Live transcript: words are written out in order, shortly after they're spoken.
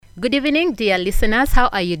Good evening, dear listeners. How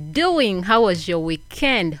are you doing? How was your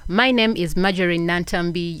weekend? My name is Marjorie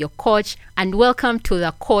Nantambi, your coach, and welcome to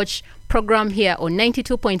the Coach program here on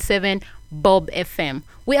 92.7 Bob FM.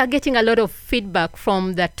 We are getting a lot of feedback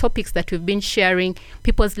from the topics that we've been sharing.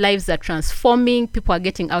 People's lives are transforming. People are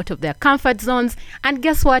getting out of their comfort zones. And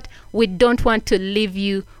guess what? We don't want to leave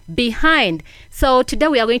you behind. So today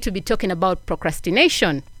we are going to be talking about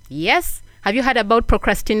procrastination. Yes? Have you heard about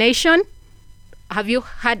procrastination? Have you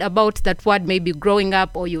heard about that word maybe growing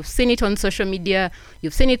up, or you've seen it on social media,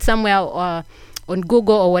 you've seen it somewhere on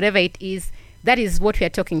Google or whatever it is? That is what we are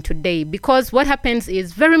talking today, because what happens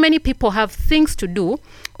is very many people have things to do,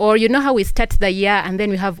 or you know how we start the year and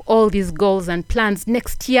then we have all these goals and plans.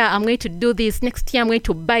 Next year, I'm going to do this. Next year, I'm going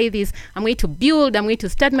to buy this. I'm going to build. I'm going to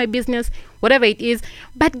start my business, whatever it is.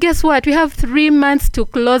 But guess what? We have 3 months to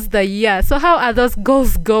close the year. So how are those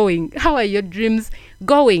goals going? How are your dreams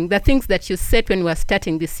going? The things that you set when we were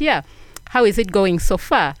starting this year. How is it going so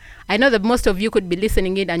far? I know that most of you could be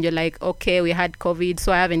listening in and you're like, okay, we had COVID,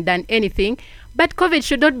 so I haven't done anything. But COVID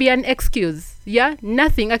should not be an excuse. Yeah,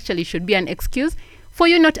 nothing actually should be an excuse for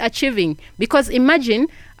you not achieving. Because imagine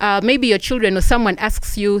maybe your children or someone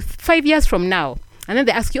asks you 5 years from now, and then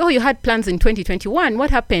they ask you, oh, you had plans in 2021.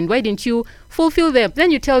 What happened? Why didn't you fulfill them? Then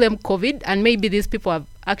you tell them COVID, and maybe these people have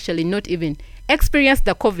actually not even experienced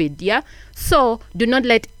the COVID. Yeah. So do not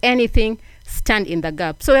let anything stand in the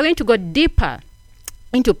gap. So we're going to go deeper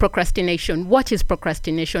into procrastination. What is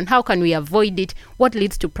procrastination? How can we avoid it? What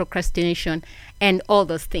leads to procrastination? And all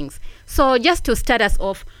those things. So just to start us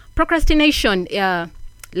off, procrastination,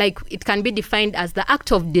 like it can be defined as the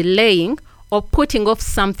act of delaying or putting off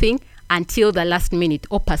something until the last minute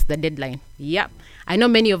or past the deadline. Yeah. I know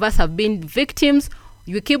many of us have been victims.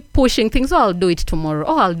 You keep pushing things. Oh, I'll do it tomorrow.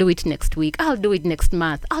 Oh, I'll do it next week. I'll do it next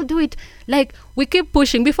month. I'll do it. Like, we keep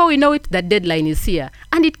pushing. Before we know it, the deadline is here.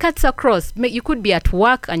 And it cuts across. You could be at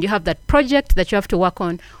work and you have that project that you have to work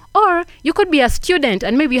on. Or you could be a student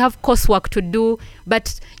and maybe you have coursework to do.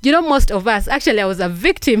 But, you know, most of us, actually, I was a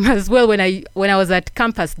victim as well when I was at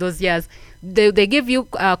campus those years. They give you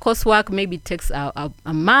coursework. Maybe it takes a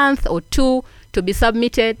month or two to be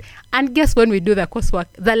submitted. And guess when we do the coursework?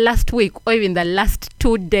 The last week or even the last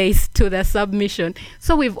 2 days to the submission.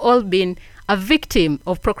 So we've all been a victim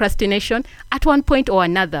of procrastination at one point or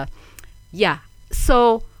another. Yeah.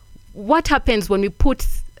 So what happens when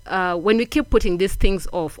we keep putting these things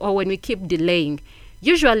off, or when we keep delaying?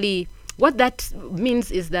 Usually what that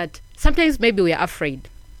means is that sometimes maybe we are afraid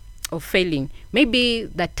of failing. Maybe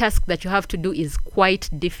the task that you have to do is quite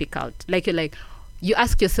difficult. You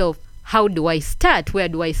ask yourself, how do I start? Where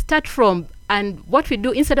do I start from? And what we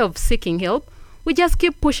do, instead of seeking help, we just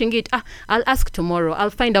keep pushing it. I'll ask tomorrow. I'll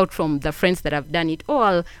find out from the friends that have done it.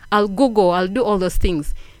 Or I'll Google. I'll do all those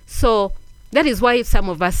things. So that is why some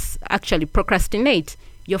of us actually procrastinate.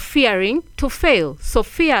 You're fearing to fail. So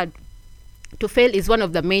fear to fail is one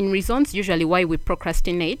of the main reasons usually why we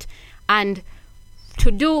procrastinate. And to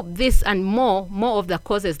do this and more of the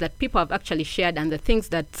causes that people have actually shared and the things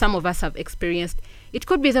that some of us have experienced, it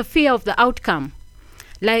could be the fear of the outcome.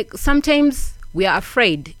 Like sometimes we are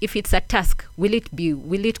afraid if it's a task, will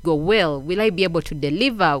it go well? Will I be able to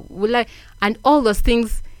deliver? And all those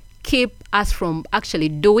things keep us from actually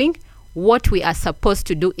doing what we are supposed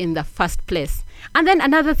to do in the first place. And then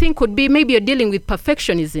another thing could be maybe you're dealing with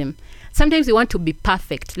perfectionism. Sometimes you want to be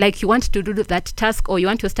perfect, like you want to do that task, or you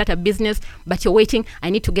want to start a business, but you're waiting. I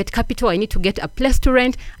need to get capital. I need to get a place to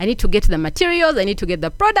rent. I need to get the materials. I need to get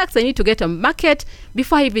the products. I need to get a market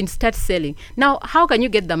before I even start selling. Now, how can you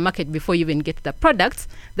get the market before you even get the products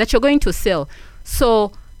that you're going to sell?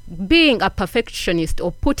 So being a perfectionist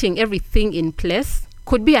or putting everything in place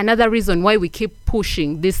could be another reason why we keep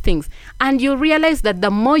pushing these things. And you realize that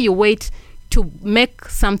the more you wait to make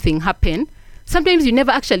something happen, sometimes you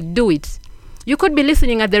never actually do it. You could be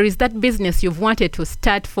listening and there is that business you've wanted to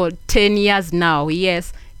start for 10 years now.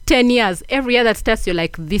 Yes, 10 years. Every year that starts, you're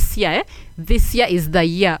like, this year is the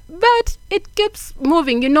year. But it keeps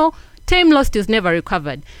moving. You know, time lost is never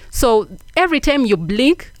recovered. So every time you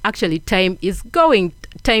blink, actually time is going.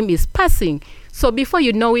 Time is passing. So before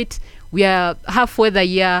you know it, we are halfway the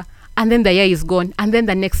year. And then the year is gone. And then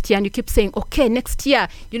the next year, and you keep saying, okay, next year,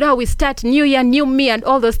 you know how we start, new year, new me, and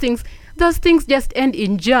all those things. Those things just end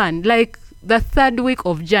in Jan, like the 3rd week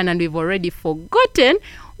of Jan, and we've already forgotten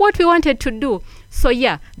what we wanted to do. So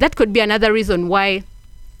yeah, that could be another reason why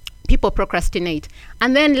people procrastinate.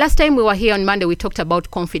 And then last time we were here on Monday, we talked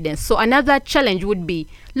about confidence. So another challenge would be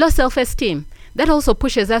low self-esteem. That also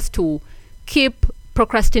pushes us to keep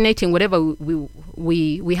procrastinating whatever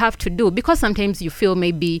we have to do, because sometimes you feel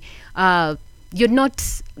maybe you're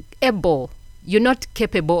not able you're not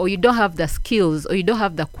capable, or you don't have the skills, or you don't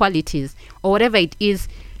have the qualities, or whatever it is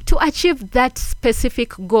to achieve that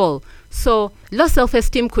specific goal. So low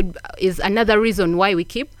self-esteem is another reason why we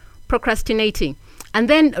keep procrastinating. And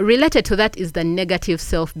then related to that is the negative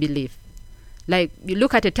self-belief. Like, you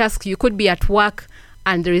look at a task, you could be at work,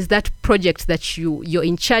 and there is that project that you're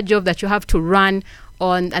in charge of, that you have to run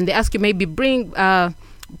on, and they ask you, maybe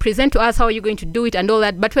present to us how are you going to do it and all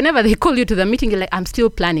that. But whenever they call you to the meeting, you're like, I'm still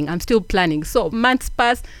planning. So months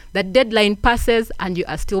pass, the deadline passes, and you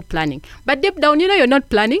are still planning. But deep down, you're not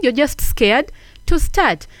planning, you're just scared to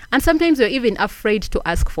start. And sometimes you're even afraid to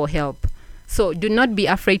ask for help. So do not be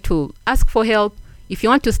afraid to ask for help. If you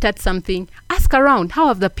want to start something, ask around. How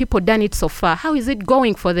have the people done it so far? How is it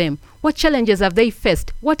going for them? What challenges have they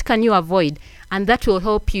faced? What can you avoid? And that will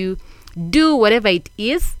help you do whatever it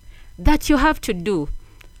is that you have to do.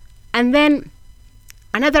 And then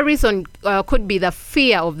another reason could be the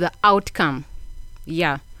fear of the outcome.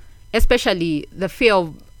 Yeah, especially the fear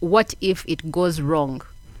of what if it goes wrong.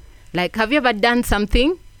 Like, have you ever done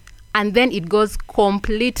something and then it goes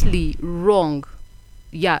completely wrong?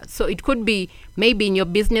 Yeah, so it could be maybe in your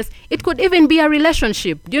business. It could even be a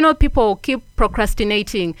relationship. People keep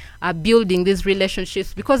procrastinating building these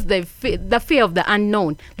relationships because the fear of the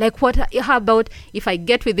unknown. Like, how about if I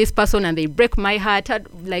get with this person and they break my heart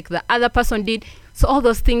like the other person did? So all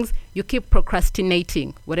those things, you keep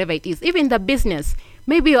procrastinating, whatever it is. Even the business.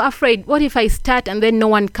 Maybe you're afraid, what if I start and then no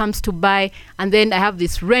one comes to buy, and then I have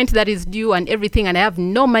this rent that is due and everything, and I have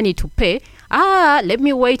no money to pay? Let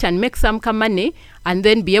me wait and make some money and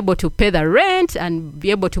then be able to pay the rent and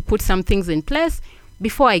be able to put some things in place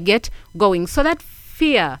before I get going. So that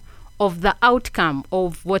fear of the outcome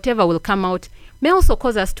of whatever will come out may also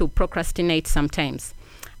cause us to procrastinate sometimes.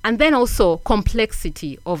 And then also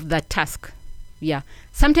complexity of the task. Yeah.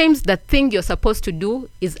 Sometimes the thing you're supposed to do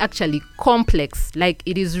is actually complex, like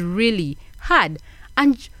it is really hard,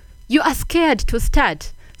 and you are scared to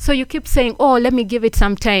start. So you keep saying, let me give it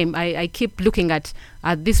some time. I keep looking at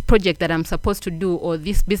this project that I'm supposed to do, or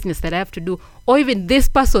this business that I have to do, or even this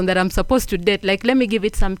person that I'm supposed to date. Like, let me give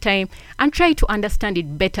it some time and try to understand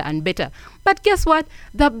it better and better. But guess what?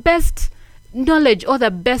 The best knowledge or the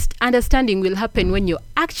best understanding will happen when you're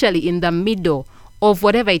actually in the middle of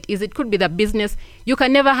whatever it is. It could be the business. You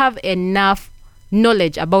can never have enough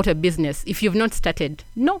knowledge about a business if you've not started.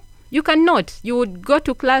 No. You cannot. You would go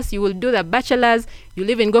to class, you will do the bachelor's, you'll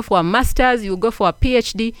even go for a master's, you'll go for a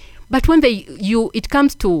PhD. But when it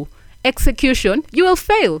comes to execution, you will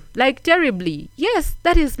fail, like terribly. Yes,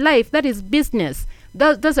 that is life, that is business.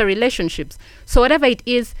 Those are relationships. So whatever it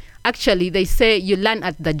is, actually, they say you learn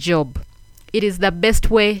at the job. It is the best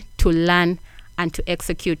way to learn and to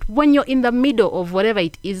execute when you're in the middle of whatever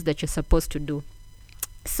it is that you're supposed to do.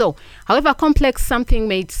 So, however complex something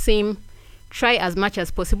may seem, try as much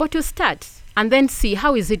as possible to start and then see,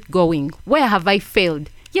 how is it going? Where have I failed?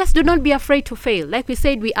 Yes, do not be afraid to fail. Like we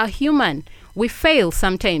said, we are human. We fail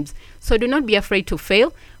sometimes. So do not be afraid to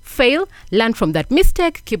fail. Fail, learn from that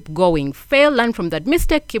mistake, keep going. Fail, learn from that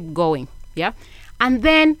mistake, keep going. Yeah. And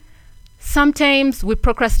then sometimes we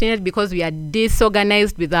procrastinate because we are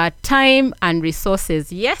disorganized with our time and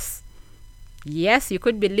resources. Yes, you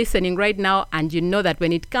could be listening right now and you know that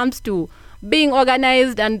when it comes to being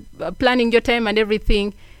organized and planning your time and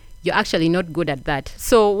everything, you're actually not good at that.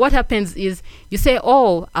 So what happens is you say,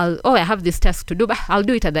 I have this task to do, but I'll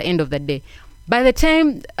do it at the end of the day. By the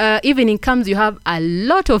time evening comes, you have a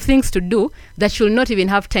lot of things to do that you'll not even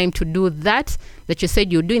have time to do that you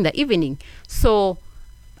said you'll do in the evening. So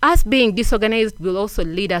us being disorganized will also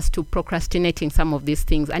lead us to procrastinating some of these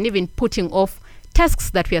things and even putting off tasks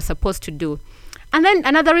that we are supposed to do. And then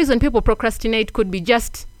another reason people procrastinate could be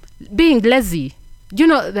just being lazy. You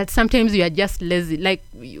know that sometimes you are just lazy. Like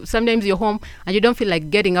sometimes you're home and you don't feel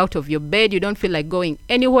like getting out of your bed. You don't feel like going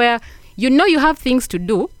anywhere. You know you have things to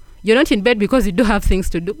do. You're not in bed because you do have things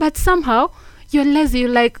to do. But somehow you're lazy. You're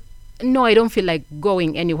like, no, I don't feel like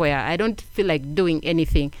going anywhere. I don't feel like doing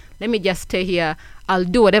anything. Let me just stay here. I'll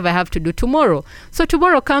do whatever I have to do tomorrow. So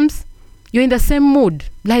tomorrow comes, you're in the same mood,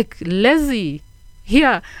 like lazy.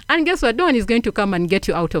 Yeah. And guess what? No one is going to come and get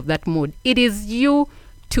you out of that mood. It is you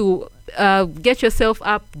to get yourself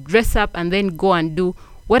up, dress up, and then go and do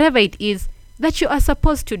whatever it is that you are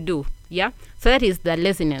supposed to do. Yeah. So that is the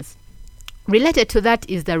laziness. Related to that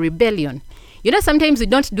is the rebellion. You know, sometimes we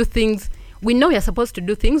don't do things. We know we are supposed to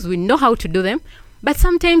do things. We know how to do them. But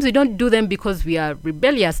sometimes we don't do them because we are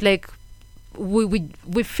rebellious. Like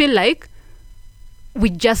we feel like we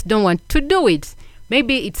just don't want to do it.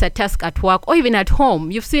 Maybe it's a task at work or even at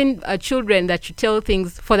home. You've seen children that you tell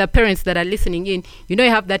things for the parents that are listening in. You know,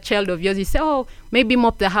 you have that child of yours. You say, oh, maybe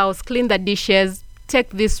mop the house, clean the dishes,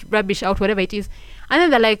 take this rubbish out, whatever it is. And then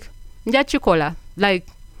they're like, Njachikola. Like,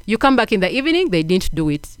 you come back in the evening, they didn't do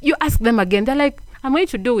it. You ask them again, they're like, I'm going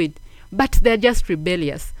to do it. But they're just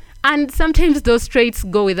rebellious. And sometimes those traits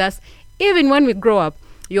go with us. Even when we grow up,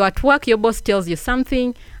 you're at work, your boss tells you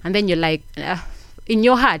something, and then you're like, in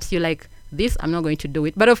your heart, you're like, this, I'm not going to do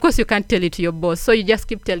it. But of course, you can't tell it to your boss. So you just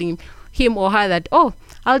keep telling him or her that, oh,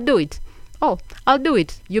 I'll do it. Oh, I'll do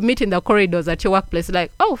it. You meet in the corridors at your workplace,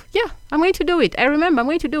 like, oh, yeah, I'm going to do it. I remember, I'm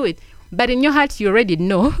going to do it. But in your heart, you already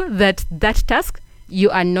know that task, you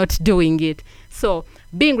are not doing it. So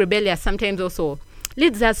being rebellious sometimes also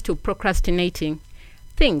leads us to procrastinating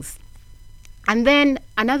things. And then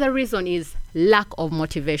another reason is lack of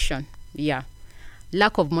motivation. Yeah,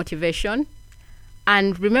 lack of motivation.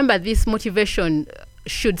 And remember, this motivation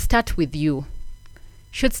should start with you.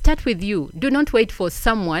 Should start with you. Do not wait for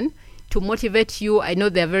someone to motivate you. I know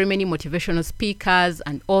there are very many motivational speakers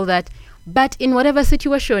and all that. But in whatever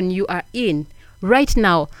situation you are in, right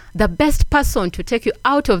now, the best person to take you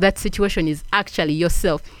out of that situation is actually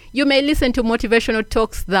yourself. You may listen to motivational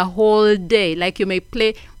talks the whole day. Like you may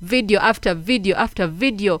play video after video after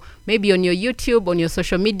video, maybe on your YouTube, on your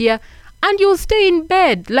social media, and you'll stay in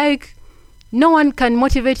bed. Like, no one can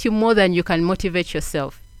motivate you more than you can motivate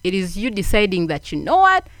yourself. It is you deciding that, you know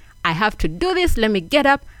what, I have to do this. Let me get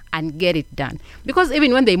up and get it done. Because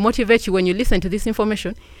even when they motivate you, when you listen to this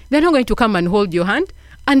information, they're not going to come and hold your hand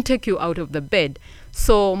and take you out of the bed.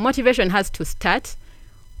 So motivation has to start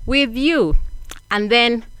with you. And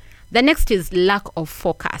then the next is lack of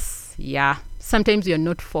focus. Yeah. Sometimes you're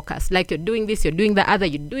not focused. Like you're doing this, you're doing the other,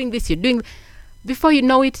 you're doing this, you're doing... Before you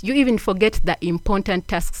know it, you even forget the important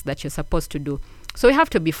tasks that you're supposed to do. So we have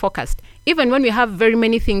to be focused. Even when we have very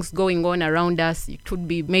many things going on around us, it could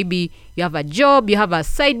be maybe you have a job, you have a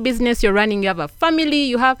side business you're running, you have a family,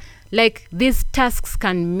 you have... Like, these tasks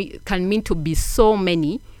can mean to be so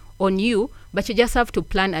many on you, but you just have to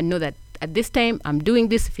plan and know that at this time, I'm doing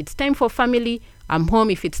this. If it's time for family, I'm home.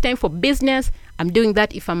 If it's time for business, I'm doing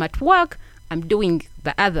that. If I'm at work, I'm doing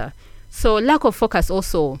the other. So lack of focus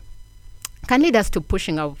also can lead us to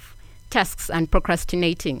pushing off tasks and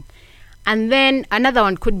procrastinating. And then another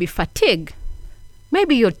one could be fatigue.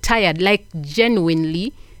 Maybe you're tired, like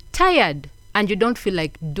genuinely tired, and you don't feel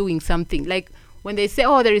like doing something. Like when they say,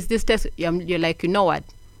 oh, there is this test, you're like, you know what?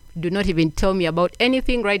 Do not even tell me about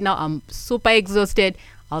anything right now. I'm super exhausted.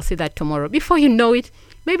 I'll see that tomorrow. Before you know it,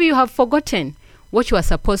 maybe you have forgotten what you are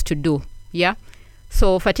supposed to do. Yeah.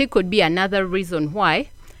 So fatigue could be another reason why.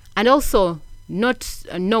 And also not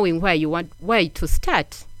knowing where to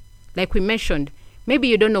start. Like we mentioned, maybe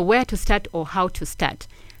you don't know where to start or how to start.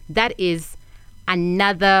 That is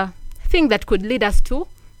another thing that could lead us to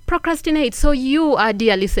procrastinate. So you, our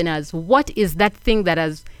dear listeners, what is that thing that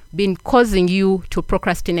has been causing you to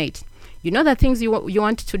procrastinate? You know the things you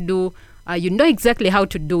want to do. You know exactly how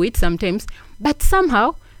to do it sometimes, but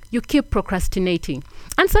somehow you keep procrastinating.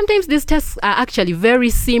 And sometimes these tasks are actually very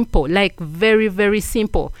simple, like very, very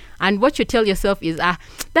simple. And what you tell yourself is,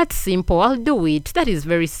 that's simple, I'll do it. That is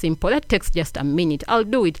very simple. That takes just a minute. I'll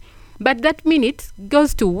do it. But that minute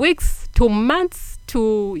goes to weeks, to months,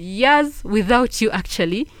 to years without you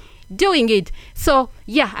actually doing it. So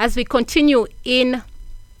yeah, as we continue in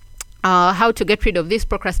how to get rid of this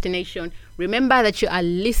procrastination, remember that you are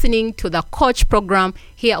listening to the Coach program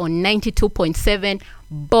here on 92.7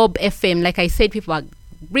 Bob FM. Like I said, people are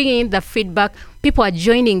bringing in the feedback. People are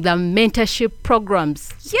joining the mentorship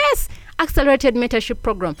programs. Yes, accelerated mentorship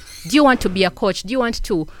program. Do you want to be a coach? Do you want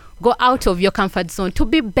to go out of your comfort zone to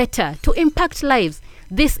be better, to impact lives?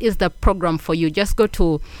 This is the program for you. Just go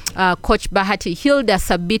to Coach Bahati Hilda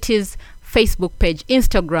Sabiti's Facebook page,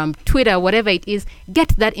 Instagram, Twitter, whatever it is. Get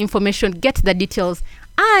that information, get the details,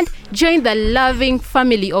 and join the loving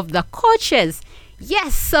family of the coaches.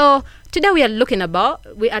 Yes, so today we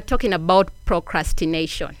are talking about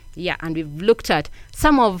procrastination. Yeah, and we've looked at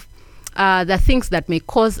some of the things that may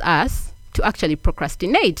cause us to actually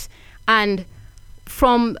procrastinate. And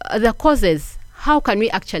from the causes, how can we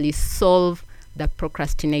actually solve the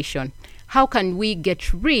procrastination? How can we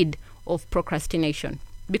get rid of procrastination?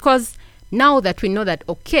 Because now that we know that,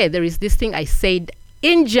 okay, there is this thing I said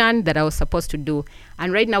in Jan that I was supposed to do,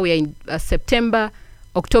 and right now we are in September,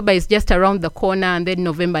 October is just around the corner, and then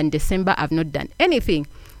November and December, I've not done anything.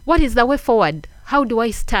 What is the way forward? How do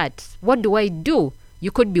I start? What do I do?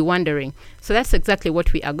 You could be wondering. So that's exactly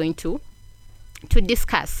what we are going to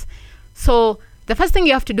discuss. So the first thing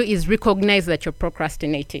you have to do is recognize that you're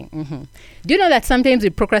procrastinating. Do you know that sometimes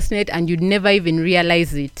you procrastinate and you never even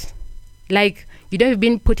realize it? Like, you don't have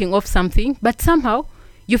been putting off something, but somehow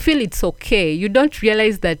you feel it's okay. You don't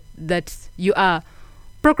realize that you are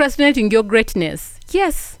procrastinating your greatness.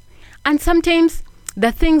 Yes. And sometimes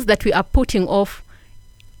the things that we are putting off,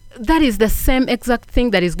 that is the same exact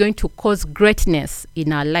thing that is going to cause greatness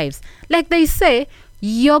in our lives. Like they say,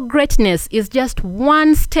 your greatness is just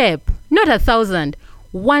one step, not 1,000,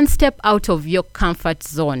 one step out of your comfort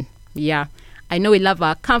zone. Yeah. I know we love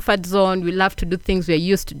our comfort zone. We love to do things we're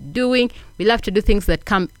used to doing. We love to do things that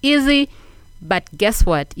come easy. But guess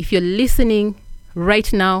what? If you're listening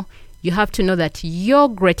right now, you have to know that your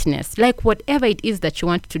greatness, like whatever it is that you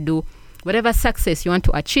want to do, whatever success you want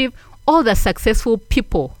to achieve, all the successful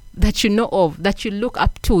people that you know of, that you look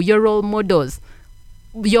up to, your role models,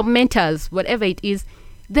 your mentors, whatever it is,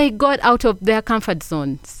 they got out of their comfort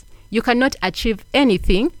zones. You cannot achieve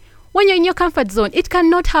anything when you're in your comfort zone. It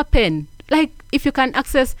cannot happen. Like, if you can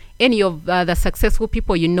access any of the successful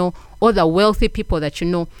people you know, or the wealthy people that you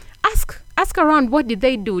know, ask around, what did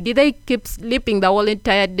they do? Did they keep sleeping the whole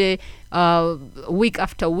entire day, week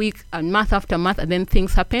after week, and month after month, and then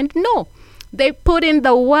things happened? No. They put in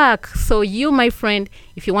the work. So you, my friend,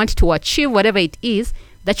 if you want to achieve whatever it is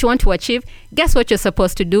that you want to achieve, guess what you're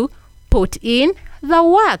supposed to do? Put in the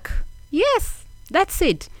work. Yes, that's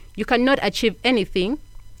it. You cannot achieve anything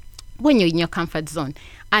when you're in your comfort zone.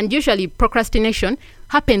 And usually procrastination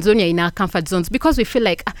happens when you're in our comfort zones, because we feel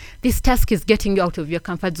like this task is getting you out of your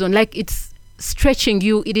comfort zone. Like, it's stretching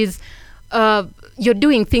you. It is, you're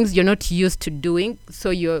doing things you're not used to doing. So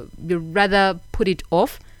you rather put it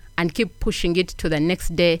off and keep pushing it to the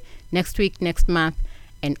next day, next week, next month,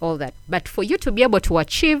 and all that. But for you to be able to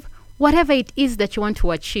achieve whatever it is that you want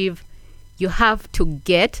to achieve, you have to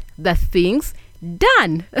get the things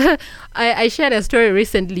done. I shared a story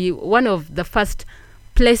recently. One of the first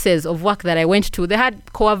places of work that I went to, they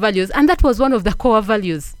had core values, and that was one of the core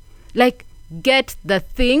values. Like, get the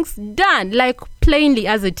things done. Like, plainly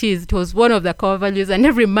as it is, it was one of the core values. And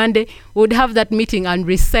every Monday we would have that meeting and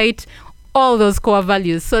recite all those core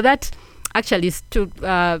values. So that actually stood,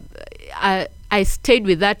 I stayed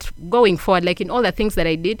with that going forward. Like, in all the things that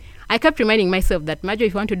I did, I kept reminding myself that, Marjorie,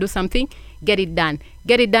 if you want to do something, get it done.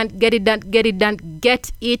 Get it done, get it done, get it done,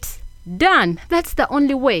 get it done. That's the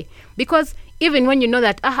only way. Because even when you know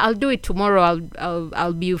that, I'll do it tomorrow,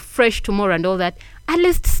 I'll be fresh tomorrow and all that, at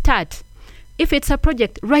least start. If it's a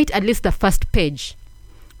project, write at least the first page.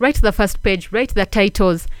 Write the first page, write the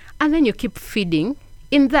titles, and then you keep feeding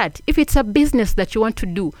in that. If it's a business that you want to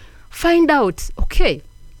do, find out, okay,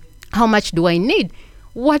 how much do I need?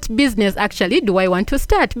 What business actually do I want to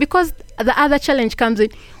start? Because the other challenge comes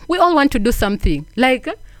in, we all want to do something. Like,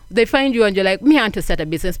 they find you and you're like, me, I want to start a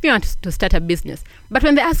business. Me, I want to start a business. But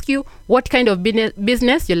when they ask you what kind of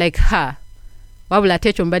business, you're like, like,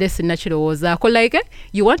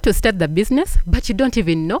 you want to start the business, but you don't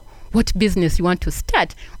even know what business you want to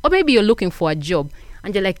start. Or maybe you're looking for a job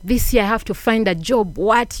and you're like, this year I have to find a job.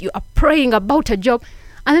 What? You are praying about a job.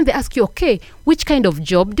 And then they ask you, okay, which kind of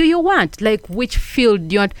job do you want? Like, which field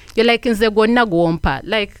do you want? You're like,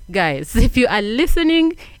 like, guys, if you are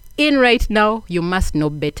listening in right now, you must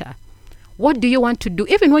know better. What do you want to do?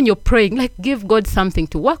 Even when you're praying, like, give God something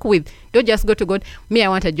to work with. Don't just go to God, me, I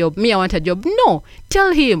want a job. Me, I want a job. No,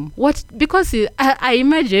 tell him what, because I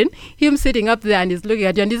imagine him sitting up there and he's looking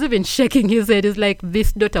at you and he's even shaking his head. He's like,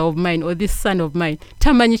 this daughter of mine or this son of mine,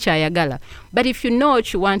 tamanyicha yagala. But if you know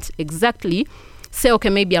what you want exactly, say, okay,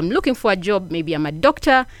 maybe I'm looking for a job. Maybe I'm a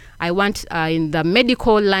doctor. I want in the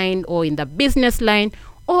medical line or in the business line.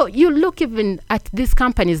 Or you look even at these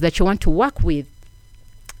companies that you want to work with.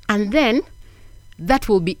 And then that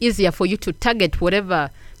will be easier for you to target whatever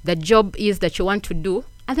the job is that you want to do.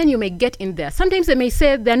 And then you may get in there. Sometimes they may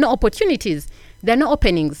say there are no opportunities. There are no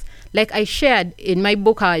openings. Like I shared in my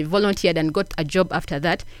book, I volunteered and got a job after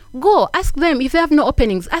that. Go, ask them if they have no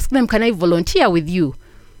openings. Ask them, can I volunteer with you?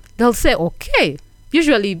 They'll say, okay.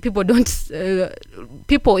 Usually people don't,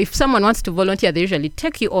 if someone wants to volunteer, they usually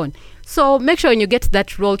take you on. So make sure when you get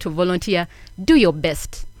that role to volunteer, do your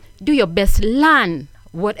best. Do your best. Learn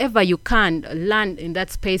whatever you can. Learn in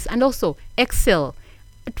that space and also excel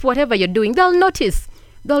at whatever you're doing. They'll notice.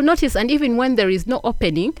 And even when there is no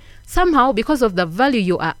opening, somehow because of the value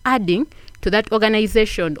you are adding to that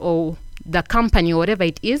organization or the company or whatever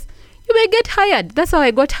it is, you may get hired. That's how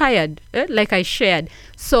I got hired, like I shared.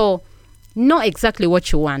 So know exactly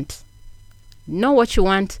what you want. Know what you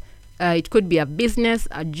want. It could be a business,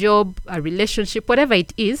 a job, a relationship, whatever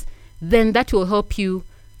it is. Then that will help you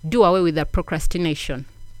do away with the procrastination.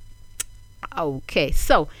 Okay,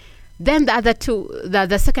 so Then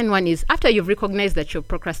the second one is, after you've recognized that you're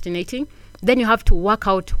procrastinating, then you have to work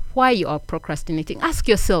out why you are procrastinating. Ask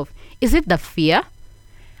yourself, is it the fear?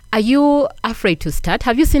 Are you afraid to start?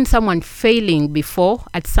 Have you seen someone failing before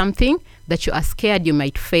at something that you are scared you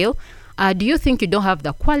might fail? Do you think you don't have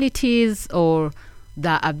the qualities or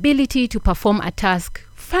the ability to perform a task?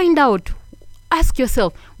 Find out. Ask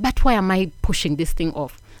yourself, but why am I pushing this thing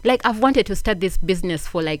off? Like, I've wanted to start this business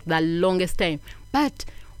for like the longest time, but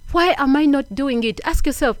why am I not doing it? Ask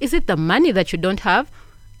yourself, is it the money that you don't have?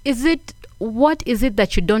 What is it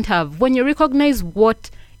that you don't have? When you recognize what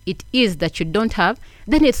it is that you don't have,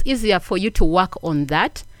 then it's easier for you to work on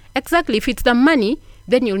that. Exactly. If it's the money,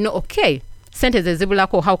 then you'll know, okay,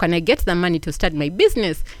 how can I get the money to start my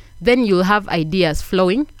business? Then you'll have ideas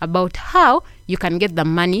flowing about how you can get the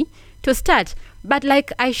money to start. But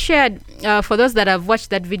like I shared, for those that have watched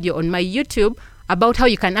that video on my YouTube, about how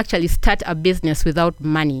you can actually start a business without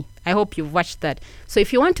money. I hope you've watched that. So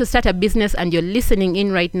if you want to start a business and you're listening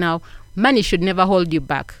in right now, money should never hold you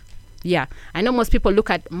back. Yeah, I know most people look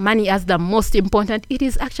at money as the most important. It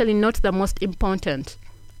is actually not the most important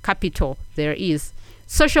capital there is.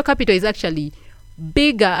 Social capital is actually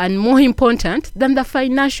bigger and more important than the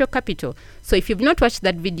financial capital. So if you've not watched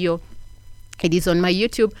that video, it is on my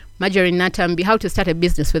YouTube, Marjorie Natambi, how to start a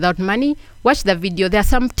business without money. Watch the video. There are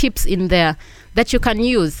some tips in there that you can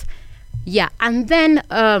use. Yeah, and then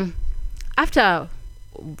after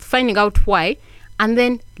finding out why, and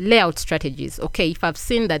then lay out strategies. Okay, if I've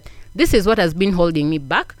seen that this is what has been holding me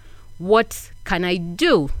back, what can I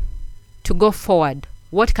do to go forward?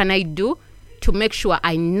 What can I do to make sure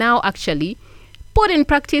I now actually put in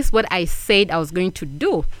practice what I said I was going to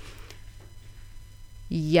do?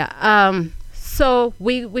 Yeah, so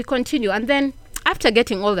we continue. And then after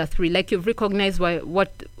getting all the three, like you've recognized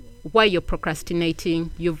why you're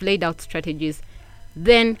procrastinating, you've laid out strategies,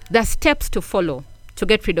 then the steps to follow to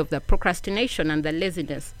get rid of the procrastination and the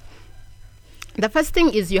laziness. The first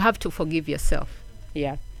thing is you have to forgive yourself.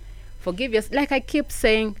 Yeah. Forgive yourself. Like I keep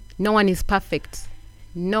saying, no one is perfect.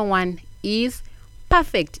 No one is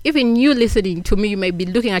perfect. Even you listening to me, you may be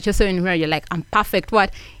looking at yourself in the mirror, you're like, I'm perfect.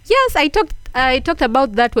 What? Yes, I talked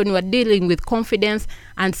about that when we were dealing with confidence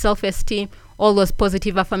and self-esteem. All those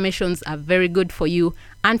positive affirmations are very good for you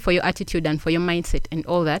and for your attitude and for your mindset and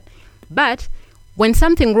all that. But when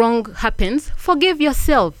something wrong happens, forgive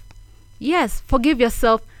yourself. Yes, forgive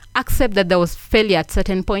yourself. Accept that there was failure at a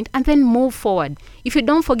certain point and then move forward. If you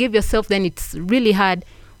don't forgive yourself, then it's really hard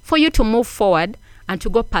for you to move forward and to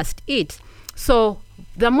go past it. So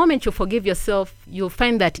the moment you forgive yourself, you'll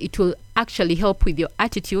find that it will actually help with your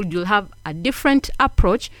attitude. You'll have a different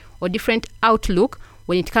approach or different outlook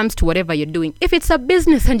when it comes to whatever you're doing. If it's a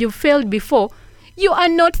business and you've failed before, you are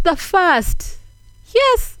not the first.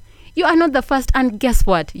 Yes, you are not the first. And guess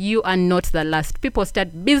what? You are not the last. People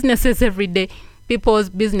start businesses every day. People's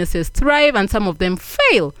businesses thrive and some of them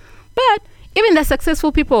fail. But even the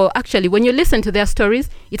successful people, actually, when you listen to their stories,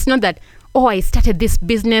 it's not that, oh, I started this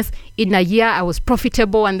business in a year, I was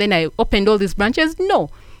profitable, and then I opened all these branches. No.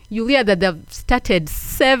 You hear that they've started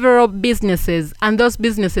several businesses, and those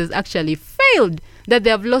businesses actually failed, that they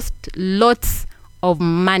have lost lots of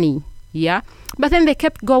money. Yeah. But then they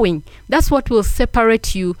kept going. That's what will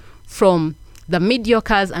separate you from the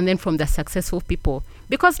mediocres and then from the successful people.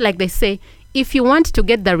 Because like they say, if you want to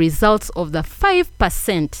get the results of the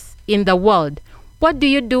 5% in the world, what do?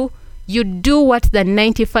 You do what the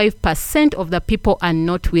 95% of the people are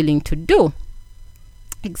not willing to do.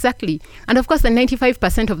 Exactly. And of course, the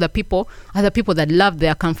 95% of the people are the people that love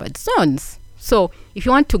their comfort zones. So if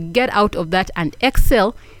you want to get out of that and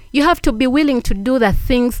excel, you have to be willing to do the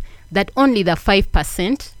things that only the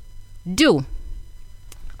 5% do.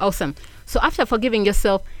 Awesome. So after forgiving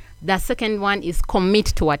yourself, the second one is commit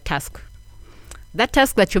to a task. That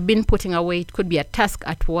task that you've been putting away, it could be a task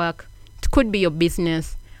at work, it could be your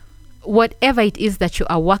business, whatever it is that you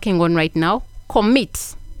are working on right now,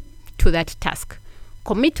 commit to that task.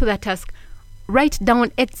 Commit to that task. Write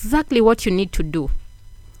down exactly what you need to do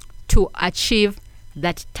to achieve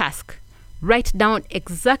that task. Write down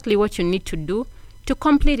exactly what you need to do to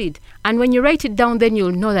complete it. And when you write it down, then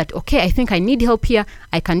you'll know that, okay, I think I need help here.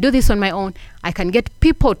 I can do this on my own. I can get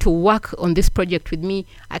people to work on this project with me.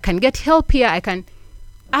 I can get help here.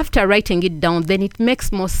 After writing it down, then it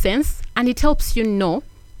makes more sense and it helps you know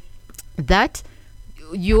that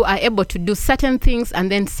you are able to do certain things,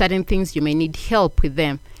 and then certain things you may need help with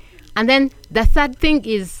them. And then the third thing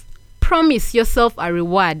is promise yourself a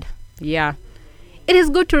reward. Yeah. It is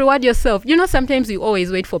good to reward yourself. You know, sometimes we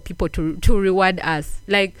always wait for people to reward us.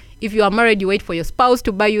 Like, If you are married, you wait for your spouse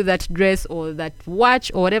to buy you that dress or that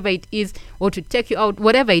watch or whatever it is, or to take you out,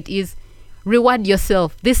 whatever it is. Reward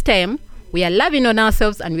yourself. This time, we are loving on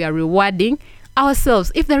ourselves and we are rewarding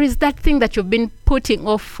ourselves. If there is that thing that you've been putting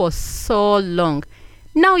off for so long,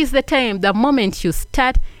 now is the time, the moment you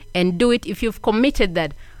start and do it. If you've committed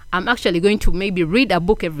that I'm actually going to maybe read a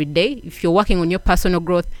book every day, if you're working on your personal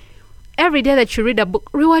growth, every day that you read a book,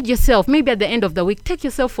 reward yourself. Maybe at the end of the week, take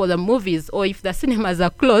yourself for the movies, or if the cinemas are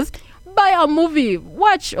closed, buy a movie,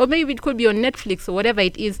 watch, or maybe it could be on Netflix or whatever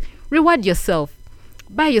it is. Reward yourself.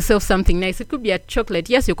 Buy yourself something nice. It could be a chocolate.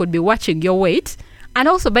 Yes, you could be watching your weight. And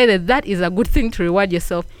also, by the way, that is a good thing to reward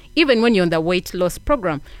yourself, even when you're on the weight loss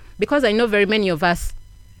program. Because I know very many of us,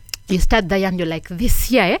 you start there and you're like,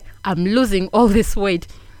 this year, I'm losing all this weight.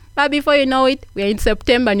 But before you know it, we're in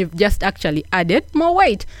September and you've just actually added more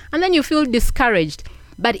weight. And then you feel discouraged.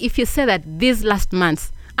 But if you say that these last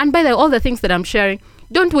months, and by the way, all the things that I'm sharing,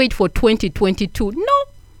 don't wait for 2022. No.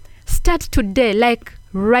 Start today, like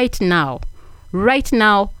right now. Right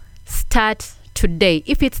now, start today.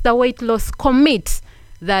 If it's the weight loss, commit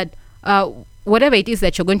that whatever it is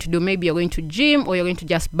that you're going to do, maybe you're going to gym, or you're going to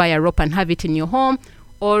just buy a rope and have it in your home,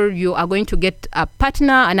 or you are going to get a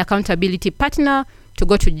partner, an accountability partner to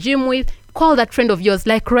go to gym with. Call that friend of yours,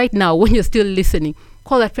 like right now when you're still listening.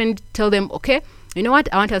 Call that friend, tell them, okay, you know what,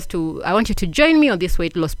 I want you to join me on this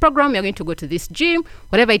weight loss program. You're going to go to this gym,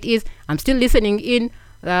 whatever it is. I'm still listening in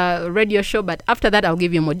radio show, but after that I'll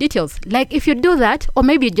give you more details. Like if you do that, or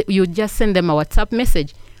maybe you just send them a WhatsApp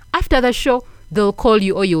message. After the show, they'll call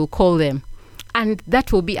you or you'll call them. And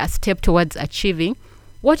that will be a step towards achieving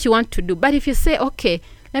what you want to do. But if you say, okay,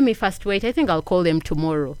 let me first wait, I think I'll call them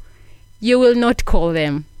tomorrow. You will not call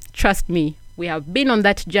them. Trust me. We have been on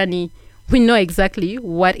that journey. We know exactly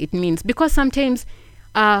what it means. Because sometimes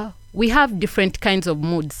we have different kinds of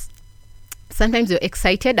moods. Sometimes you're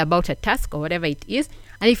excited about a task or whatever it is.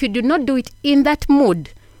 And if you do not do it in that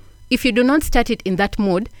mood, if you do not start it in that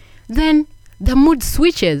mood, then the mood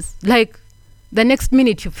switches. Like the next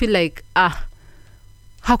minute you feel like,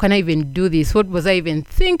 how can I even do this? What was I even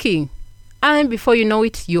thinking? And before you know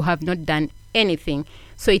it, you have not done anything.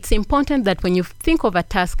 So it's important that when you think of a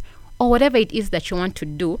task or whatever it is that you want to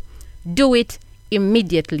do it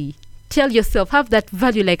immediately. Tell yourself, have that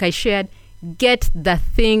value like I shared, get the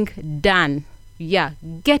thing done. Yeah,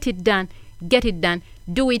 get it done. Get it done.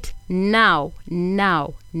 Do it now.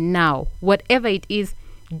 Whatever it is,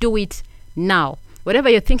 do it now. Whatever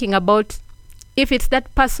you're thinking about, if it's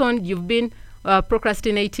that person you've been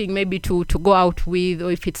procrastinating maybe to go out with,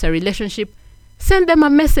 or if it's a relationship, send them a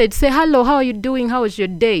message. Say, hello, how are you doing? How was your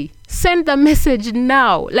day? Send the message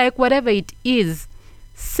now. Like whatever it is,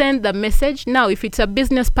 send the message now. If it's a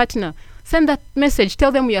business partner, send that message.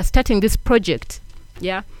 Tell them we are starting this project.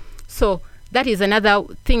 Yeah. So that is another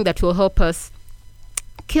thing that will help us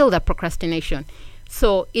kill the procrastination.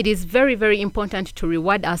 So it is very, very important to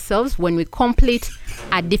reward ourselves when we complete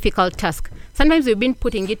a difficult task. Sometimes we've been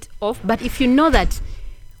putting it off, but if you know that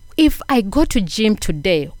if I go to gym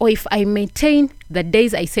today, or if I maintain the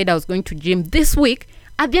days I said I was going to gym this week,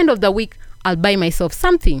 at the end of the week, I'll buy myself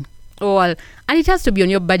something. And it has to be on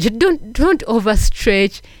your budget. Don't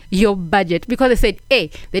overstretch your budget, because they said,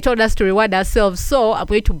 hey, they told us to reward ourselves, so I'm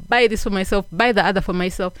going to buy this for myself, buy the other for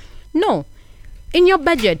myself. No. In your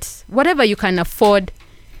budget, whatever you can afford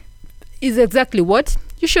is exactly what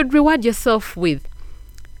you should reward yourself with.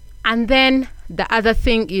 And then the other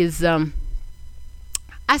thing is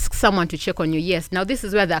ask someone to check on you. Yes, now this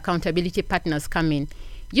is where the accountability partners come in.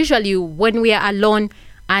 Usually when we are alone,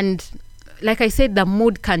 and like I said, the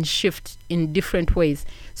mood can shift in different ways.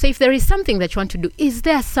 So if there is something that you want to do, is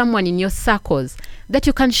there someone in your circles that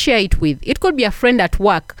you can share it with? It could be a friend at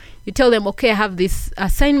work. You tell them, okay, I have this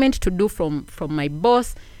assignment to do from my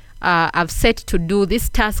boss. I've set to do this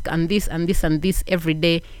task and this and this and this every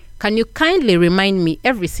day. Can you kindly remind me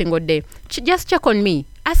every single day? Just check on me.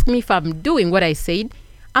 Ask me if I'm doing what I said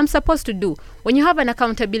I'm supposed to do. When you have an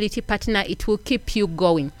accountability partner, it will keep you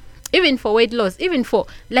going. Even for weight loss, even for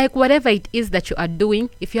like whatever it is that you are doing,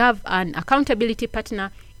 if you have an accountability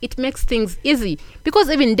partner, it makes things easy. Because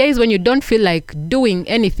even days when you don't feel like doing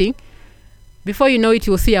anything, before you know it,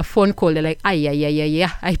 you'll see a phone call. They're like,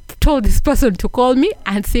 I told this person to call me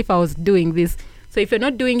and see if I was doing this. So if you're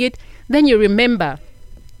not doing it, then you remember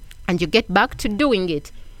and you get back to doing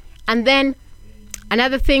it. And then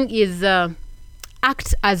another thing is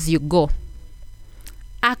act as you go.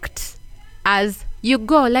 Act as you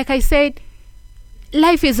go. Like I said,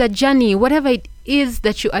 life is a journey. Whatever it is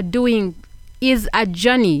that you are doing is a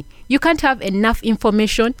journey. You can't have enough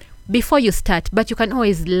information before you start, but you can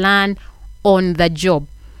always learn on the job.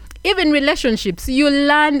 Even relationships, you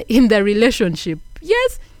learn in the relationship.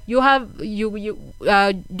 Yes, you have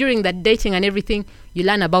during that dating and everything, you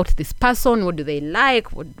learn about this person. What do they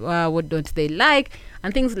like? What don't they like?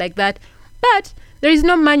 And things like that. But there is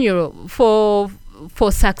no manual for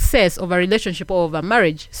success of a relationship or of a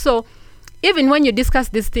marriage. So even when you discuss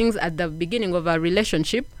these things at the beginning of a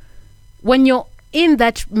relationship, when you're in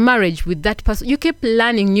that marriage with that person, you keep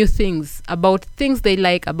learning new things about things they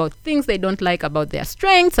like, about things they don't like, about their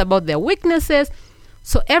strengths, about their weaknesses.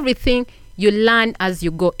 So everything you learn as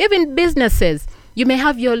you go. Even businesses, you may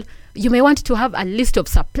want to have a list of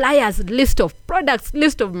suppliers, list of products,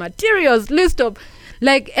 list of materials, list of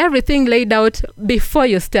like everything laid out before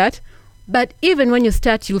you start. But even when you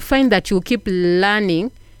start, you'll find that you'll keep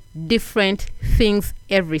learning different things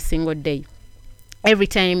every single day. Every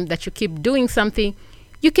time that you keep doing something,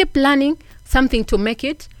 you keep learning something to make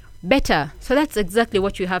it better. So that's exactly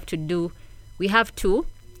what you have to do. We have to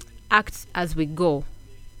act as we go.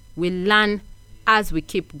 We learn as we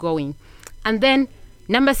keep going. And then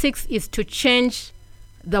number 6 is to change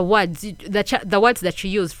the words, the words that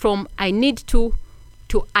you use from I need to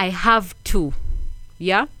I have to.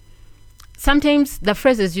 Yeah? Sometimes the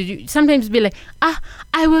phrases you sometimes be like,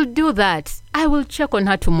 I will do that. I will check on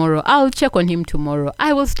her tomorrow. I'll check on him tomorrow.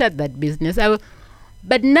 I will start that business.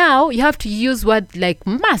 But now you have to use words like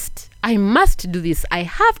must. I must do this. I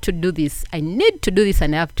have to do this. I need to do this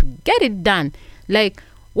and I have to get it done. Like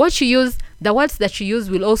what you use, the words that you use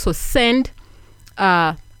will also send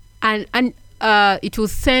it will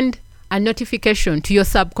send a notification to your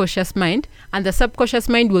subconscious mind, and the subconscious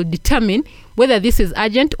mind will determine whether this is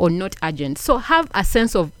urgent or not urgent. So have a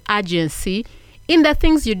sense of urgency in the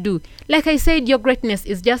things you do. Like I said, your greatness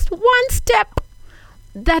is just one step.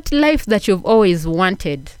 That life that you've always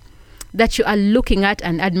wanted, that you are looking at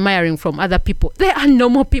and admiring from other people. There are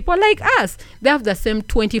normal people like us. They have the same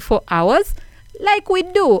 24 hours like we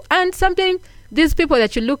do. And sometimes these people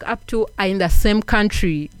that you look up to are in the same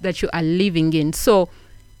country that you are living in. So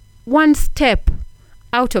one step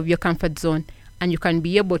out of your comfort zone and you can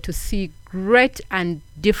be able to see great and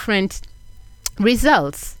different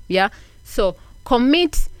results. Yeah. So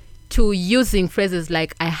commit to using phrases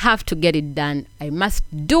like I have to get it done. I must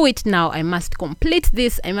do it now. I must complete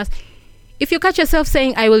this. If you catch yourself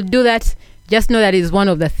saying I will do that, just know that is one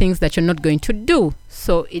of the things that you're not going to do.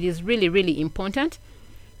 So it is really, really important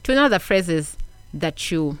to know the phrases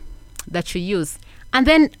that you use. And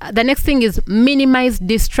then the next thing is minimize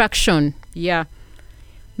distraction. Yeah.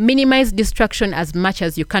 Minimize distraction as much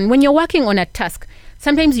as you can. When you're working on a task,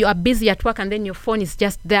 sometimes you are busy at work and then your phone is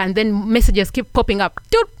just there and then messages keep popping up.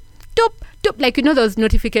 Doop, doop, doop. Like, those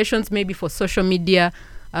notifications maybe for social media,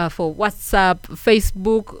 for WhatsApp,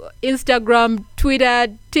 Facebook, Instagram, Twitter,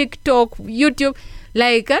 TikTok, YouTube.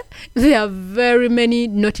 Like, there are very many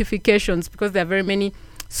notifications because there are very many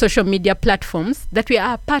social media platforms that we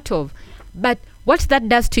are a part of. But what that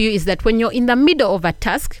does to you is that when you're in the middle of a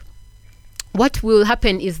task, what will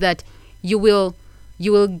happen is that you'll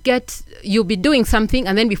be doing something,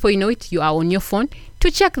 and then before you know it, you are on your phone to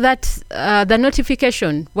check that the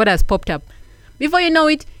notification, what has popped up. Before you know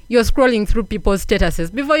it, you're scrolling through people's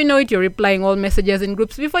statuses. Before you know it, you're replying all messages in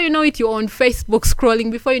groups. Before you know it, you're on Facebook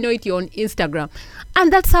scrolling. Before you know it, you're on Instagram.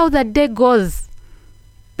 And that's how the day goes.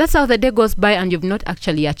 That's how the day goes by, and you've not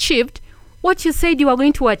actually achieved what you said you were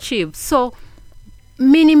going to achieve. So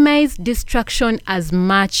minimize distraction as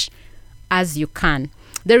much as you can.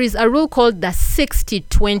 There is a rule called the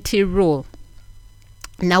 60-20 rule.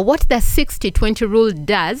 Now, what the 60-20 rule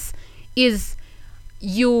does is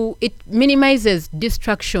it minimizes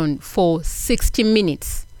distraction for 60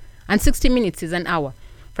 minutes. And 60 minutes is an hour.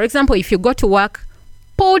 For example, if you go to work,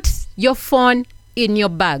 put your phone in your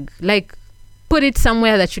bag. Like, put it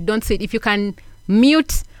somewhere that you don't see it. If you can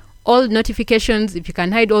mute all notifications, if you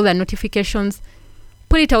can hide all the notifications,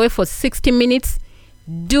 put it away for 60 minutes.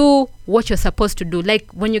 Do what you're supposed to do. Like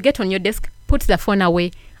when you get on your desk, put the phone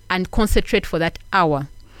away and concentrate for that hour.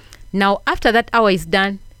 Now, after that hour is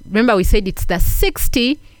done, remember we said it's the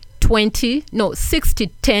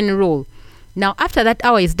 60-10 rule. Now, after that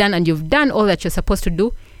hour is done and you've done all that you're supposed to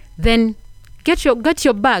do, then get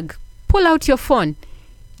your bag, pull out your phone.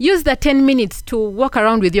 Use the 10 minutes to walk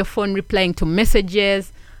around with your phone, replying to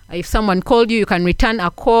messages. If someone called you, you can return a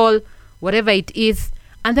call, whatever it is.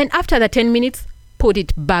 And then after the 10 minutes, put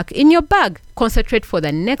it back in your bag. Concentrate for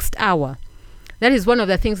the next hour. That is one of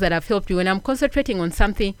the things that have helped me. When I'm concentrating on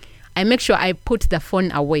something, I make sure I put the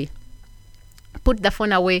phone away. Put the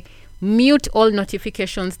phone away. Mute all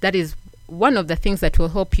notifications. That is one of the things that will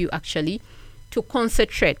help you actually to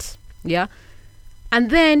concentrate. Yeah. And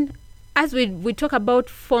then as we talk about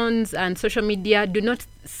phones and social media, do not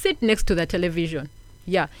sit next to the television.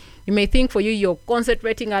 Yeah, you may think for you're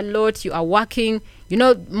concentrating a lot, you are working.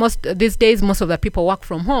 Most these days, most of the people work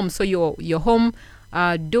from home. So you're home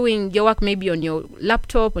doing your work maybe on your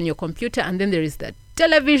laptop, on your computer, and then there is the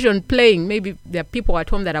television playing. Maybe there are people at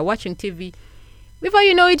home that are watching TV. Before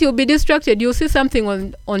you know it, you'll be distracted. You'll see something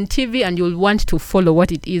on TV and you'll want to follow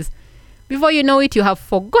what it is. Before you know it, you have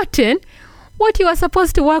forgotten what you are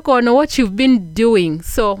supposed to work on or what you've been doing.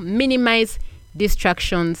 So minimize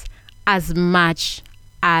distractions as much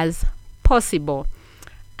as possible.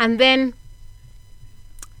 And then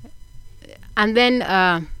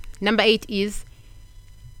number 8 is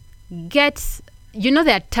there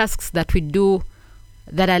are tasks that we do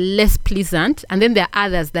that are less pleasant, and then there are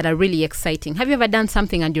others that are really exciting. Have you ever done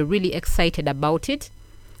something and you're really excited about it,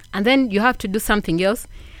 and then you have to do something else,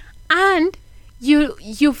 and you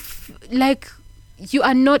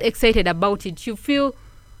are not excited about it? You feel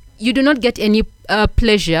you do not get any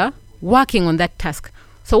pleasure working on that task.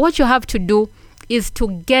 So what you have to do is to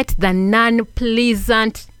get the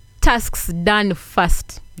non-pleasant tasks done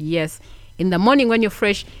first. Yes, in the morning when you're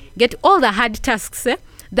fresh, get all the hard tasks,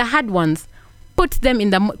 the hard ones. Put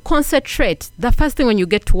them concentrate. The first thing when you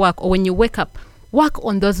get to work or when you wake up, work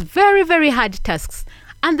on those very, very hard tasks.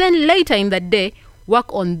 And then later in the day,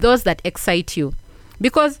 work on those that excite you.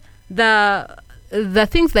 Because the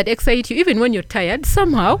things that excite you, even when you're tired,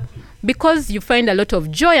 somehow, because you find a lot of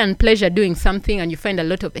joy and pleasure doing something and you find a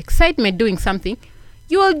lot of excitement doing something,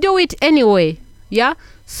 you will do it anyway. Yeah?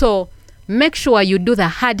 So make sure you do the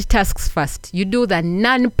hard tasks first. You do the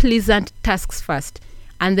non-pleasant tasks first.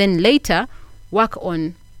 And then later, work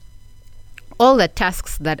on all the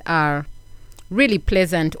tasks that are really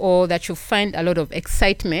pleasant or that you find a lot of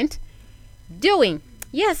excitement doing.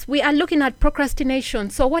 Yes, we are looking at procrastination.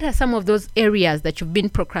 So what are some of those areas that you've been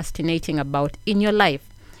procrastinating about in your life?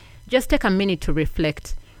 Just take a minute to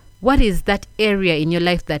reflect. What is that area in your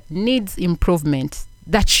life that needs improvement,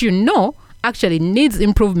 that actually needs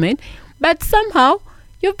improvement, but somehow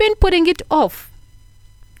you've been putting it off?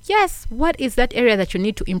 Yes, what is that area that you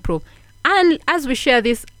need to improve? And as we share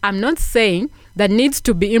this, I'm not saying that needs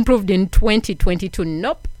to be improved in 2022.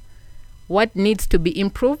 Nope. What needs to be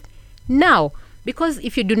improved now? Because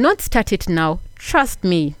if you do not start it now, trust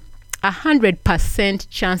me, 100%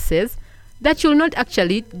 chances that you'll not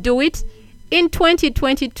actually do it in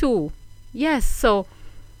 2022. Yes, so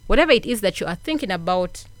whatever it is that you are thinking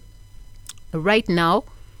about right now,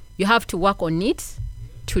 you have to work on it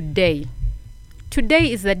today.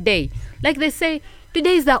 Today is the day. Like they say,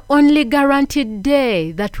 today is the only guaranteed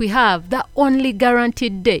day that we have. The only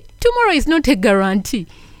guaranteed day. Tomorrow is not a guarantee.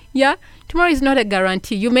 Yeah? Tomorrow is not a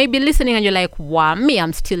guarantee. You may be listening and you're like, wow,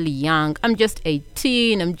 I'm still young. I'm just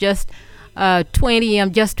 18. I'm just 20.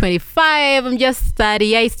 I'm just 25. I'm just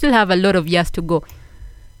 30. I still have a lot of years to go.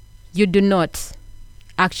 You do not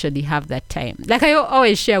actually have that time. Like I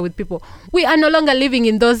always share with people, we are no longer living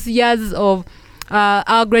in those years of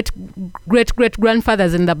our great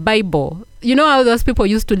grandfathers in the Bible. You know how those people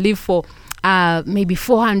used to live for maybe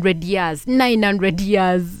 400 years, 900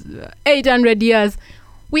 years, 800 years.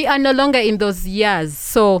 We are no longer in those years.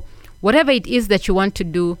 So whatever it is that you want to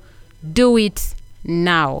do, do it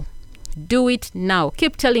now. Do it now.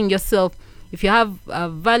 Keep telling yourself, if you have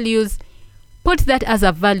values, put that as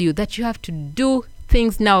a value that you have to do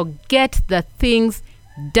things now. Get the things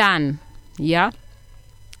done. Yeah.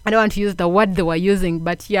 I don't want to use the word they were using,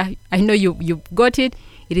 but yeah, I know you got it.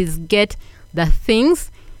 It is get the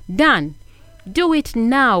things done. Do it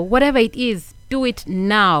now. Whatever it is, do it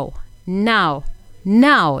now. Now.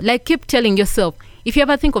 Like keep telling yourself. If you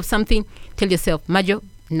ever think of something, tell yourself, Majo,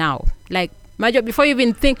 now. Like, Majo, before you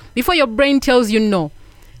even think, before your brain tells you no,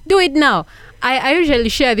 do it now. I usually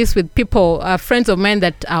share this with people, friends of mine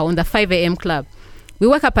that are on the 5 a.m. club. We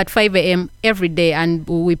wake up at 5 a.m. every day and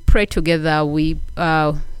we pray together. We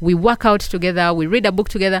work out together. We read a book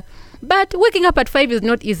together. But waking up at 5 is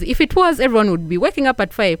not easy. If it was, everyone would be waking up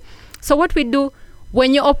at 5. So what we do,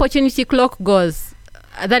 when your opportunity clock goes,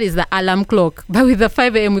 that is the alarm clock. But with the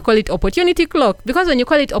 5 a.m., we call it opportunity clock. Because when you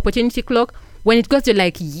call it opportunity clock, when it goes, you're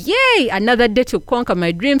like, yay, another day to conquer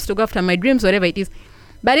my dreams, to go after my dreams, whatever it is.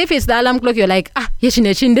 But if it's the alarm clock, you're like,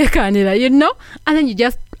 you know? And then you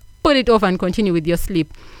just put it off and continue with your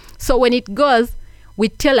sleep. So when it goes, we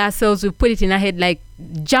tell ourselves, we put it in our head, like,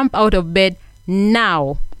 jump out of bed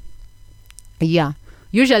now. Yeah.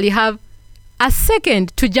 Usually have a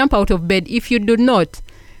second to jump out of bed. If you do not,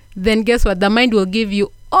 then guess what? The mind will give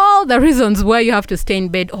you all the reasons why you have to stay in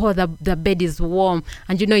bed. Oh, the bed is warm,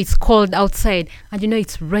 and you know it's cold outside, and you know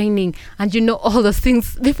it's raining, and you know all those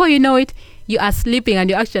things. Before you know it, you are sleeping and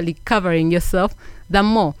you're actually covering yourself, the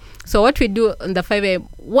more. So what we do on the 5 a.m.,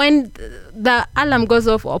 when the alarm goes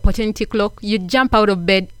off, opportunity clock, you jump out of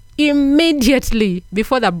bed immediately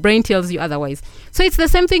before the brain tells you otherwise. So it's the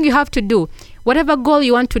same thing you have to do. Whatever goal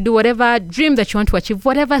you want to do, whatever dream that you want to achieve,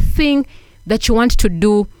 whatever thing that you want to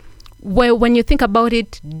do, when you think about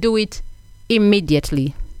it, do it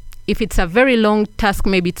immediately. If it's a very long task,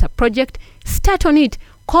 maybe it's a project, start on it.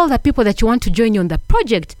 Call the people that you want to join you on the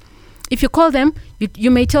project. If you call them,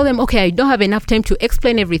 you may tell them, okay, I don't have enough time to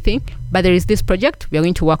explain everything, but there is this project. We are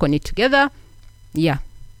going to work on it together. Yeah,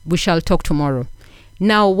 we shall talk tomorrow.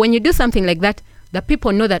 Now, when you do something like that, the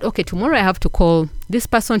people know that, okay, tomorrow I have to call this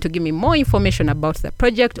person to give me more information about the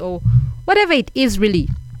project or whatever it is really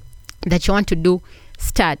that you want to do,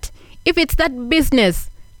 start. If it's that business,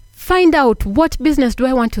 find out, what business do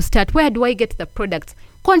I want to start? Where do I get the products?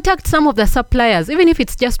 Contact some of the suppliers, even if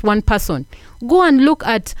it's just one person. Go and look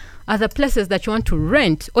at other places that you want to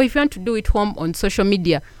rent, or if you want to do it home on social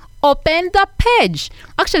media, open the page.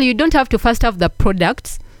 Actually, you don't have to first have the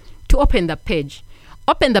products to open the page.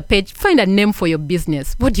 Open the page, find a name for your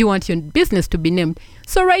business. What do you want your business to be named?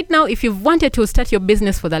 So right now, if you've wanted to start your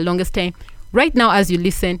business for the longest time, right now as you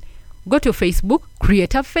listen, go to Facebook,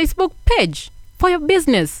 create a Facebook page for your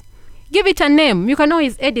business. Give it a name. You can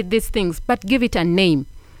always edit these things, but give it a name.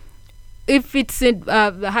 If it's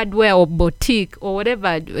a hardware or boutique or whatever,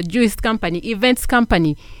 a juice company, events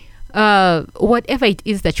company, whatever it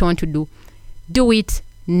is that you want to do it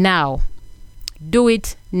now. Do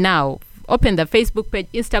it now. Open the Facebook page,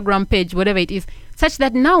 Instagram page, whatever it is, such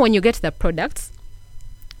that now when you get the products,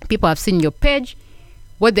 people have seen your page.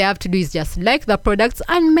 What they have to do is just like the products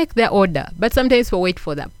and make their order. But sometimes we wait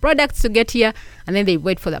for the products to get here, and then they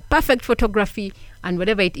wait for the perfect photography and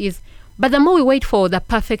whatever it is. But the more we wait for the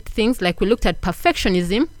perfect things, like we looked at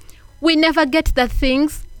perfectionism, we never get the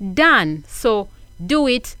things done. So do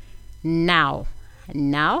it now.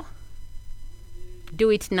 Now.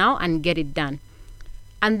 Do it now and get it done.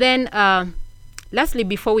 And then lastly,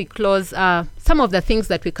 before we close, some of the things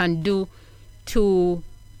that we can do to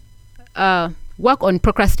work on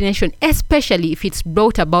procrastination, especially if it's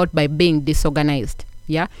brought about by being disorganized.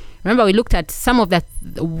 Yeah. Remember, we looked at some of the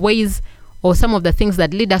ways or some of the things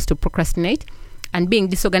that lead us to procrastinate, and being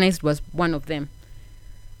disorganized was one of them.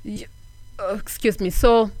 Excuse me.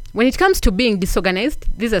 So when it comes to being disorganized,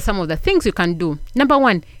 these are some of the things you can do. Number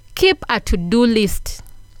one, keep a to-do list.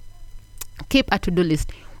 Keep a to-do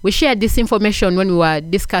list. We shared this information when we were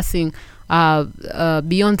discussing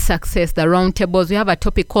Beyond Success, the roundtables. We have a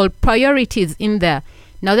topic called priorities in there.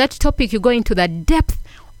 Now that topic, you go into the depth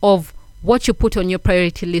of what you put on your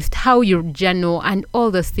priority list, how you journal, and all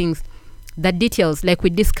those things, the details, like we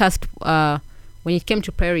discussed when it came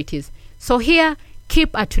to priorities. So here,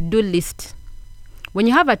 keep a to-do list. When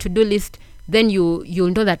you have a to-do list, then you'll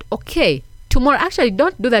know that, okay, tomorrow, actually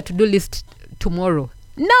don't do that to-do list tomorrow.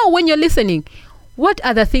 Now, when you're listening, what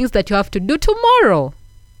are the things that you have to do tomorrow?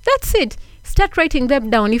 That's it. Start writing them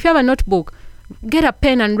down. If you have a notebook, get a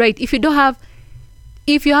pen and write. If you have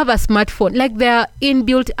a smartphone, like there are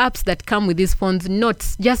inbuilt apps that come with these phones,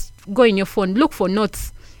 notes, just go in your phone, look for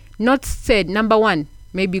notes. Notes said, number 1,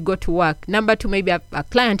 maybe go to work. Number 2, maybe a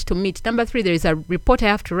client to meet. Number 3, there is a report I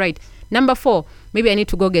have to write. Number 4, maybe I need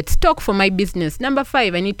to go get stock for my business. Number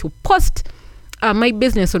 5, I need to post my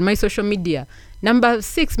business on my social media. Number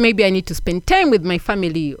 6, maybe I need to spend time with my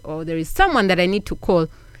family, or there is someone that I need to call.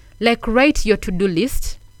 Like, write your to-do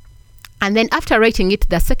list. And then after writing it,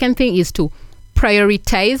 the second thing is to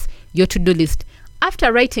prioritize your to-do list.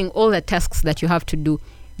 After writing all the tasks that you have to do,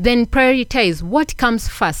 then prioritize what comes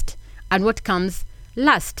first and what comes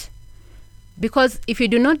last. Because if you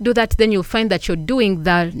do not do that, then you'll find that you're doing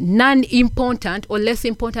the non-important or less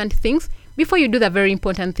important things before you do the very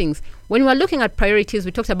important things. When we were looking at priorities,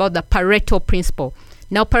 we talked about the Pareto principle.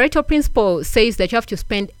 Now, Pareto principle says that you have to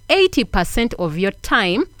spend 80% of your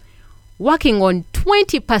time working on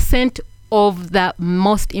 20% of the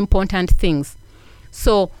most important things.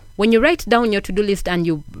 So when you write down your to-do list and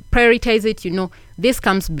you prioritize it, you know, this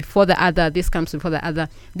comes before the other, this comes before the other.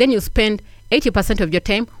 Then you spend 80% of your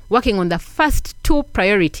time working on the first 2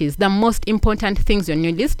 priorities, the most important things on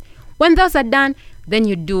your list. When those are done, then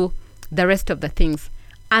you do the rest of the things.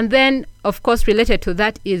 And then, of course, related to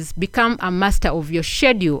that is become a master of your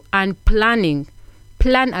schedule and planning.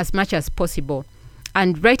 Plan as much as possible.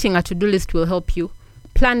 And writing a to-do list will help you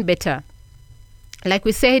plan better. Like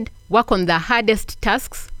we said, work on the hardest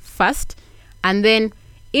tasks first, and then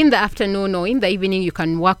in the afternoon or in the evening, you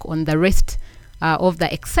can work on the rest of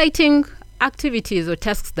the exciting activities or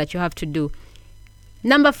tasks that you have to do.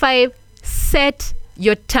 Number 5, set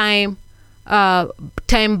your time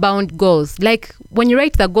time-bound goals. Like when you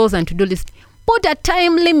write the goals and to-do list, put a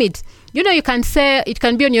time limit. You know, you can say it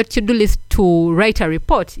can be on your to-do list to write a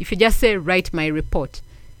report. If you just say, write my report,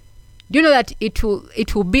 do you know that it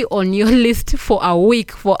will be on your list for a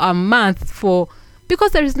week, for a month,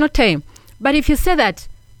 because there is no time. But if you say that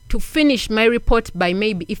to finish my report by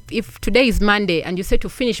maybe, if today is Monday and you say to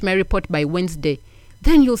finish my report by Wednesday,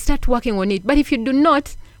 then you'll start working on it. But if you do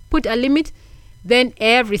not put a limit, then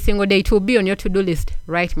every single day it will be on your to-do list,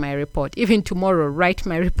 write my report. Even tomorrow, write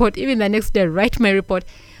my report. Even the next day, write my report.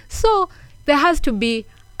 So there has to be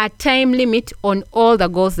a time limit on all the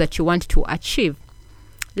goals that you want to achieve.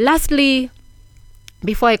 Lastly,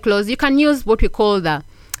 before I close, you can use what we call the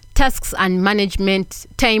tasks and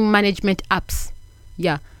time management apps.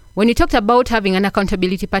 Yeah. When you talked about having an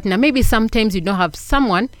accountability partner, maybe sometimes you don't have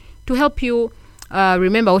someone to help you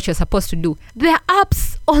remember what you're supposed to do. There are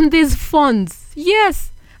apps on these phones.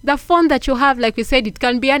 Yes, the phone that you have, like we said, it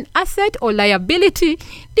can be an asset or liability,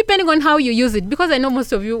 depending on how you use it. Because I know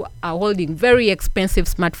most of you are holding very expensive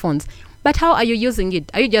smartphones. But how are you using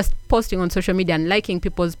it? Are you just posting on social media and liking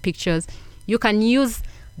people's pictures? You can use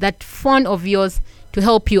that phone of yours to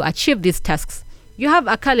help you achieve these tasks. You have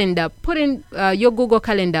a calendar, put in your Google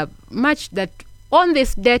Calendar, match that on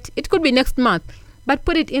this date, it could be next month, but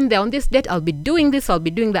put it in there. On this date, I'll be doing this, I'll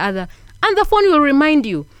be doing the other. And the phone will remind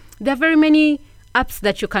you. There are very many apps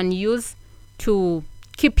that you can use to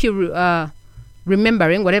keep you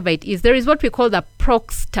remembering whatever it is. There is what we call the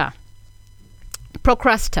Procrastination.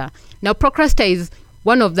 Now, Procrastination is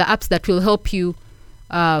one of the apps that will help you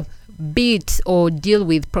beat or deal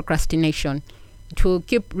with procrastination. It will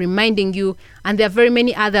keep reminding you. And there are very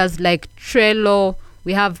many others like Trello.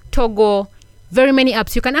 We have Togo. Very many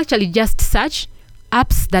apps. You can actually just search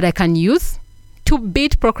apps that I can use to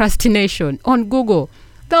beat procrastination on Google.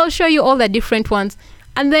 They'll show you all the different ones.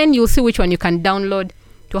 And then you'll see which one you can download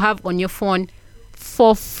to have on your phone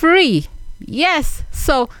for free. Yes.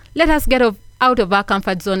 So let us get out of our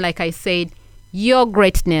comfort zone. Like I said, your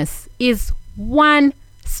greatness is one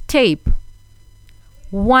step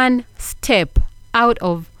out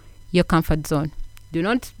of your comfort zone. Do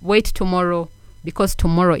not wait tomorrow, because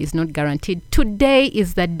tomorrow is not guaranteed. Today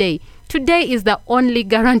is the day. Today is the only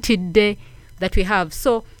guaranteed day that we have.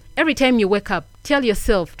 So every time you wake up, tell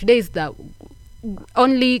yourself, today is the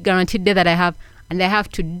only guaranteed day that I have, and I have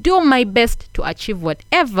to do my best to achieve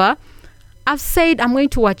whatever I've said I'm going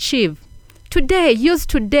to achieve. Today, use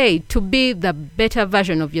today to be the better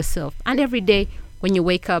version of yourself. And every day when you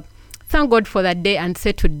wake up, thank God for that day and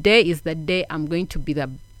say, today is the day I'm going to be the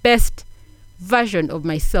best version of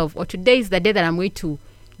myself. Or today is the day that I'm going to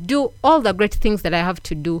do all the great things that I have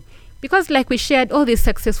to do. Because like we shared, all these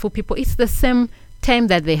successful people, it's the same time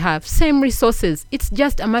that they have, same resources. It's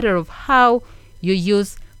just a matter of how you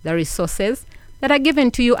use the resources that are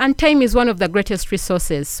given to you. And time is one of the greatest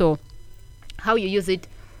resources. So how you use it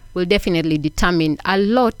will definitely determine a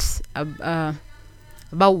lot about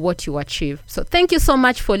what you achieve. So thank you so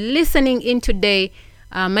much for listening in today.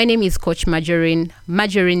 My name is Coach Marjorie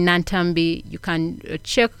Nantambi. You can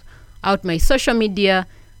check out my social media,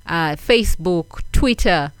 Facebook,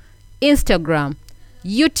 Twitter, Instagram,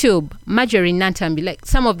 YouTube, Marjorie Nantambi. Like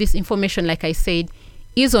some of this information, like I said,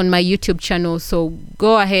 is on my YouTube channel. So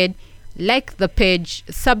go ahead, like the page,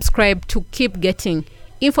 subscribe to keep getting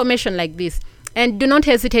information like this. And do not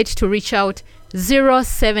hesitate to reach out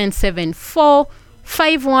 0774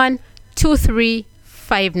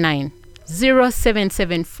 512359.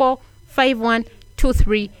 0774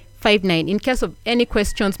 512359. In case of any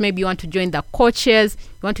questions, maybe you want to join the coaches,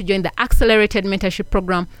 you want to join the accelerated mentorship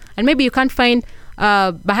program, and maybe you can't find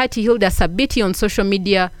Bahati Hilda Sabiti on social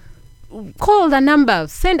media, call the number,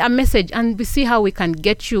 send a message, and we see how we can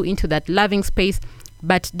get you into that loving space.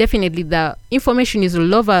 But definitely the information is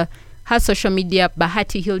all over her social media,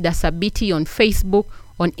 Bahati Hilda Sabiti on Facebook,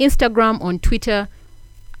 on Instagram, on Twitter,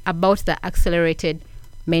 about the accelerated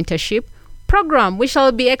mentorship program. We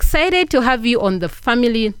shall be excited to have you on the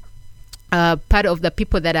family part of the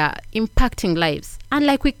people that are impacting lives. And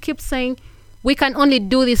like we keep saying, we can only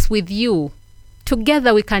do this with you.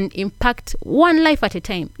 Together we can impact one life at a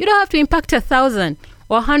time. You don't have to impact 1,000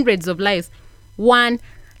 or hundreds of lives. One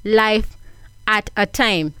life at a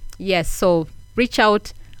time. Yes, so reach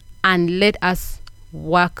out and let us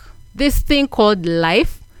work this thing called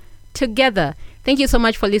life together. Thank you so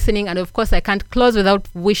much for listening. And of course, I can't close without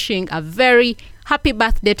wishing a very happy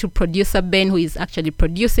birthday to producer Ben, who is actually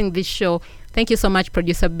producing this show. Thank you so much,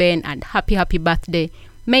 producer Ben, and happy birthday.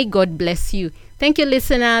 May God bless you. Thank you,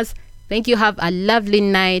 listeners. Thank you. Have a lovely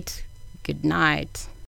night. Good night.